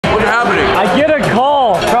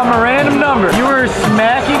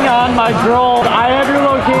girl, I have your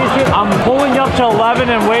location. I'm pulling up to 11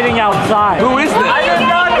 and waiting outside. Who is this? I did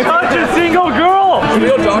not touch a single girl. Should we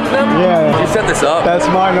go talk to them? Yeah. You set this up. That's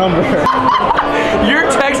my number. You're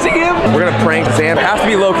texting him? We're gonna prank Sam. It has to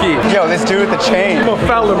be low key. Yo, this dude with the chain. I'm gonna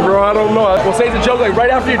foul him, bro. I don't know. We'll say it's a joke like right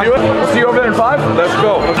after you do it. We'll see you over there in 5. Let's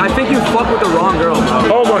go. I think you fucked with the wrong girl,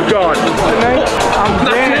 bro. Oh my God. I'm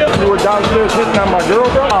dead. You were downstairs hitting on my girl,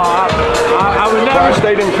 bro? I would never. I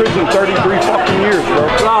stayed in prison 33 fucking years, bro.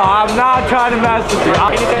 No, I'm not trying to mess with you.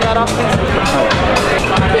 Can you turn that off, please?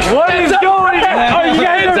 What is going on? Oh, you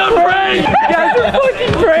guys are pranking! You guys are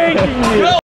fucking pranking me!